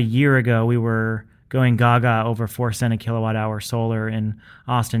about a year ago, we were going gaga over 4 cent a kilowatt hour solar in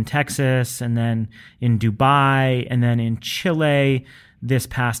Austin, Texas, and then in Dubai, and then in Chile. This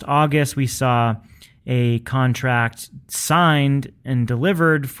past August, we saw a contract signed and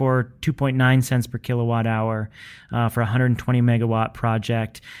delivered for 2.9 cents per kilowatt hour for a 120 megawatt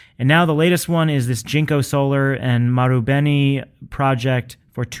project. And now the latest one is this Jinko Solar and Marubeni project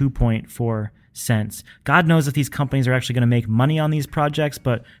for 2.4 cents. God knows if these companies are actually going to make money on these projects,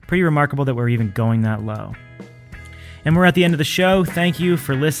 but pretty remarkable that we're even going that low. And we're at the end of the show. Thank you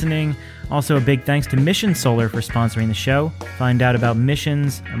for listening. Also, a big thanks to Mission Solar for sponsoring the show. Find out about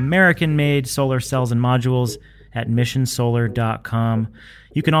Mission's American-made solar cells and modules at missionsolar.com.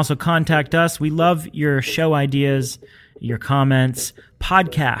 You can also contact us. We love your show ideas, your comments,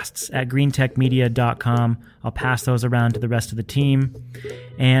 podcasts at greentechmedia.com. I'll pass those around to the rest of the team.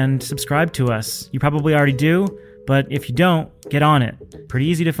 And subscribe to us. You probably already do, but if you don't, get on it. Pretty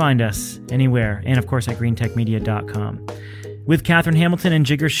easy to find us anywhere, and of course at greentechmedia.com. With Catherine Hamilton and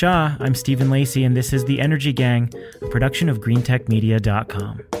Jigar Shah, I'm Stephen Lacey, and this is The Energy Gang, a production of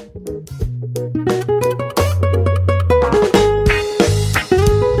greentechmedia.com.